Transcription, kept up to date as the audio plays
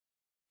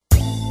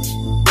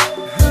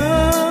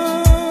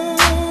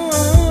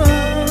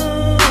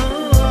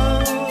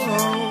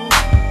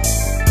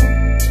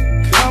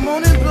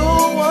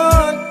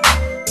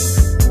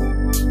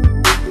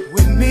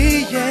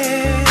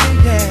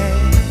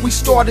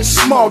started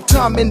small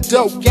time in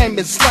dope game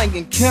and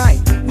slanging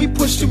cane. We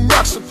pushed them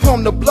rocks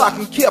upon the block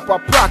and kept our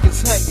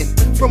pockets hanging.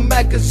 From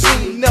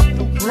magazine up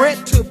the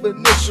Brent to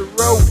Benicia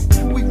Road,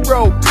 we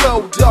rolled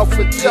clothes off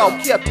a dough,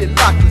 kept it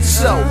locked and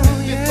sold.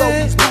 Before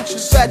these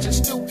bitches at your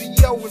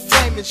studio and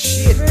fame and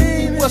shit,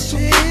 we was so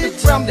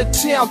around the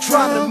town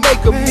trying to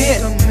make a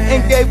mint,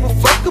 and gave a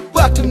fuck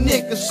about them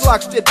niggas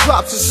locks that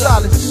pops in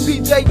silence.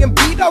 PJ and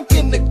B-Dog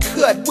in the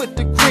cut with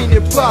the green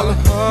Impala.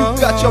 You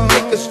got your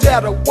niggas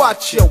that'll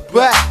watch your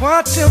back.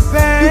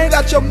 You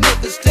got your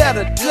niggas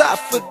that'll die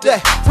for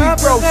that. We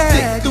roll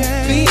stick through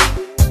feet,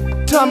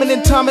 time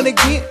and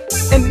again,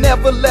 and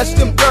never let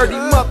them dirty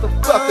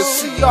motherfuckers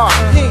see our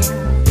hand.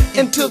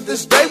 Until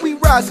this day we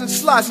rise and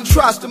slice and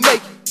tries to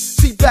make it.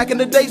 See, back in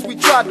the days we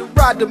tried to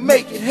ride to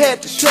make it,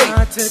 had to shake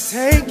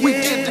it. We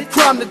did the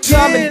crime, the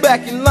time, and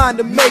back in line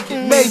to make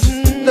it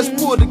major. Let's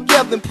pull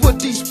together and put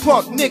these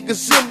punk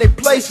niggas in their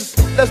places.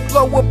 Let's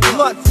blow a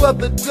blunt for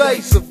the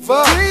days of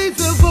old.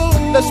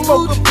 Let's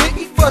smoke a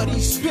biggie for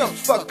these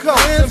pimps, for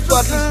coats, and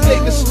for these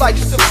niggas like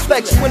the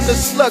flex when the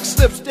slug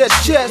slips their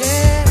chest.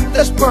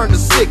 Let's burn the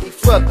ciggy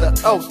for the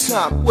old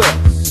time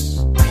west.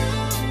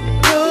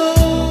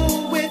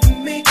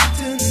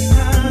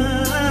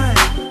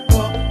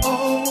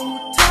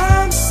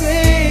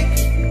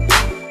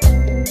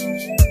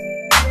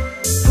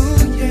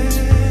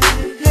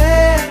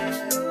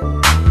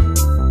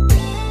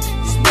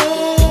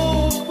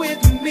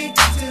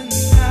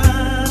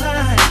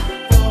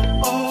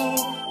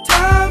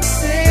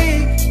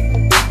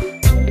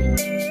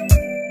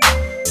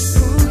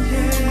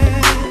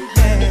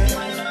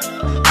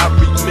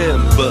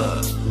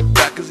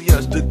 Back as a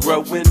youngster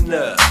growing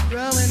up,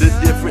 the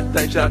different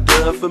things y'all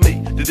done for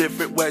me, the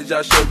different ways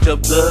y'all showed your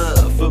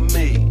love for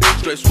me.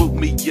 Straight swoop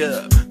me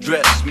up,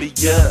 dress me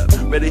up,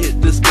 ready to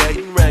hit the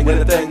skating ring,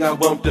 anything I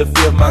want to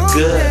feel my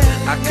good.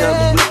 I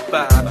come with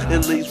 5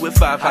 and leaves with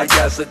 5, high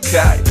as a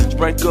kite.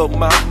 Sprinkle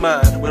my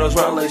mind when I was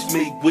wrong, lace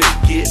me with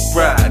get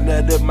right.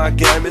 Now that my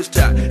game is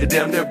tight, it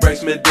damn near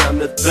breaks me down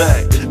the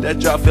thing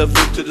that y'all fell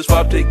through to this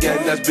faulty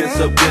game that's been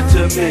so good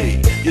to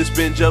me. You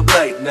spend your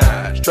late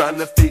nights trying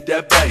to feed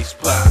that bass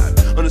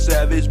pipe on the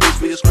savage beats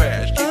for your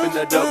scratch, keeping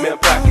the dope man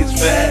pockets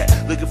fat.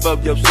 Looking for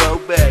your soul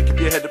back, keep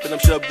your head up and I'm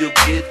sure you'll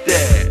get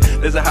that.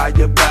 There's a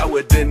higher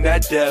power than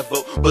that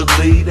devil,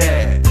 believe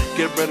that.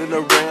 Get running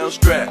around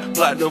strapped,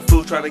 plotting on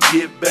fools trying to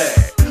get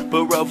back.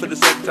 But roll for the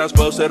second time,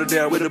 supposed settle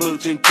down with a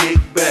boots and kick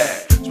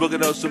back.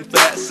 Smoking on some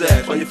fat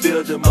sacks while you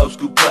feel them old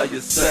school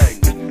players sing.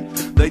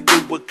 They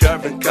threw a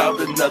curve and called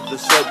another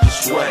soldier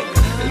swing,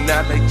 and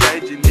now they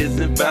changing his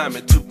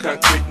environment to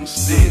concrete and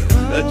steel.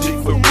 A G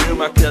for real,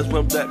 my cuz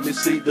won't let me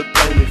see the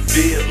pain it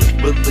feels.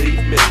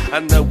 Believe me, I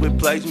know it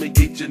plays me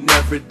each and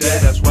every day.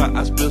 That's why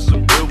I spill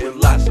some real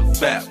and lots of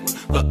fat ones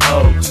for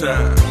old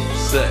time's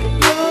sake.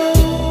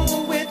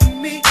 Roll with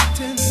me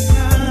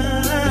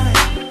tonight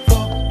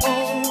for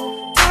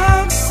old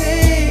time's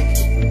sake.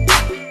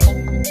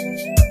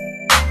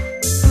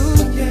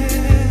 Ooh,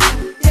 yeah,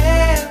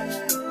 yeah.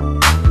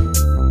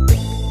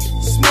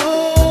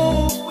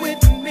 Smoke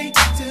with me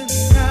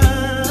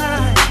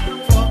tonight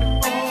for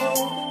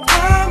old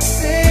time's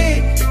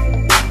sake.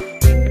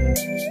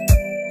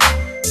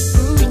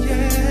 Ooh,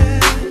 yeah,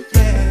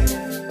 yeah.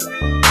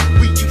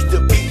 We used to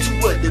be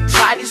two of the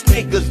tightest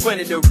niggas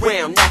running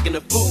around, knocking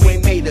the fool,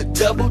 ain't made a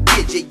double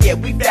digit. Yeah,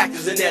 we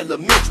factors in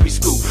elementary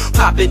school,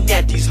 popping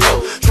at these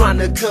hoes, trying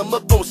to come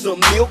up on some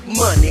milk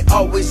money.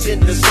 Always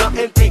into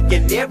something,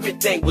 thinking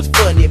everything was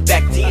funny.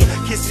 Back then,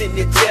 kissing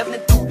and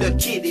telling through the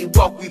kitty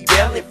walk, we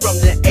bailing from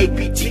the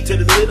APG to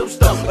the little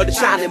stuff or the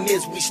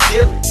Chinamans we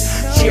stealing.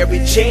 Cherry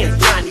jams,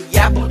 Johnny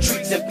apple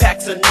trees, and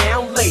packs of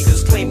now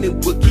laters, claiming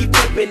we'll keep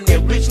living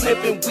and rich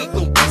living. We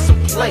gon' be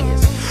some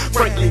players.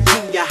 Franklin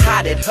Jr.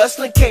 hot at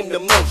hustling came to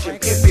motion.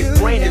 Pimpin'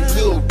 Brandon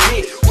Lil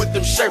Dick with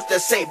them shirts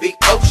that say Big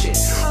Ocean.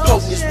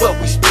 Potent is what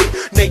we spit,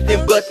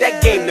 Nathan, but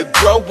that game to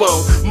grow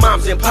on.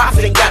 Moms and pops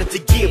ain't got it to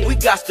give, we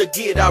got to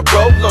get our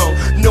roll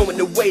on. Knowing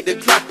the way to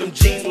clock them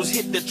jeans was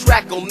hit the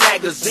track on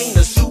magazine.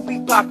 The suit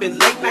we poppin'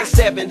 late night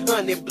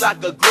 700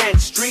 block of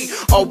Grand Street.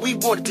 All we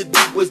wanted to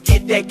do was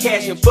get that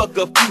cash and fuck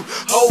a few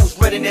hoes,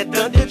 running that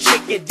thunder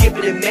chicken,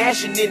 dipping and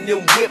mashing in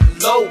them whip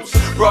loads.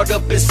 Brought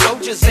up as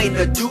soldiers, ain't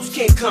a deuce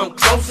can't come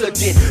closer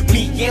than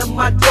me and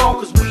my dog,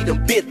 cause we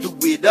done been through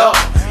it all.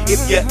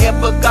 If you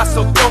ever got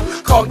some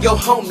funk, call your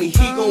homie,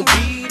 he gon'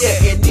 be there.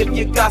 And if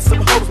you got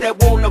some hoes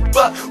that wanna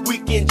fuck, we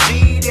can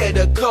G there.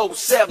 The code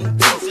 7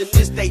 dudes in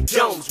this day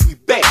Jones, we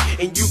back.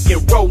 And you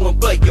can roll one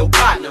for your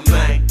partner,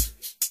 man,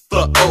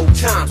 for old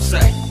time's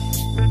sake.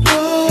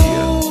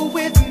 Roll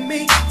with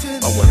me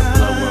tonight. I wanna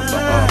blow one for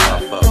all my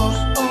folks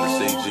in the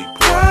CG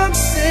Pro.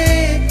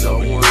 Blow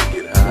one,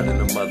 get high than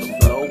the mother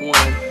blow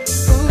one.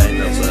 Ain't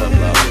no love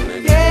lost,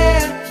 nigga.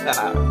 Yeah.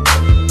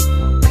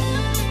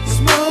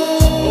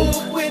 Smoke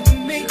with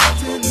me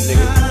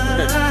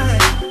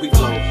tonight. We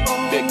blow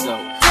big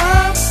dope.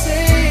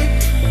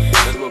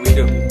 That's what we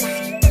do.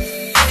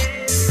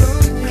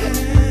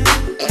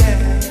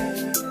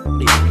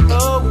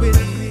 Roll with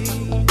me.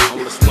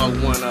 I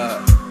wanna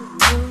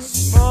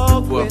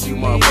smoke one for a few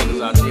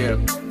motherfuckers out there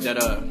that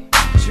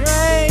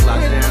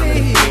locked down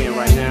in the pen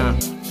right now.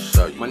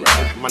 Show you My right.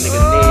 nigga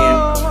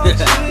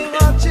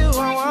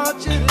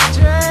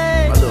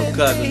Nen. My little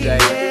cousin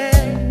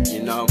David.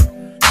 You know,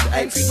 the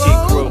APT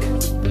crew.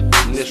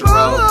 Initial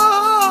road.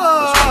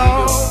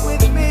 That's what we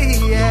do.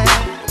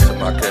 To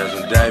my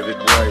cousin David,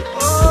 boy.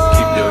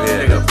 Keep your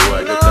head up, boy.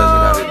 Your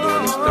cousin out here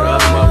doing this The thing.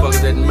 other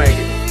motherfuckers didn't make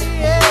it.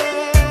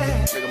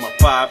 Nigga, my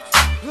pops.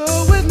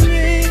 Brother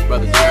James,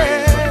 Brother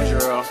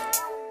Gerald.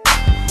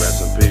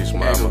 Rest in peace,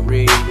 Mama mama.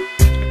 Reed.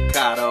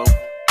 Kato.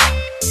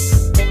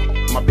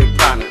 My big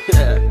partner.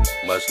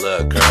 Much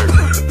love, Kurt.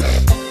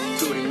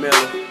 Tootie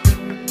Miller.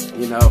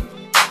 You know.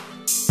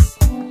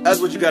 That's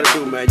what you gotta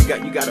do, man.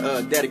 You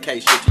gotta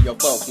dedicate shit to your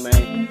folks,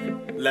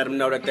 man. Let them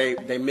know that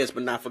they missed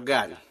but not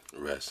forgotten.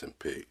 Rest in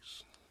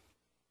peace.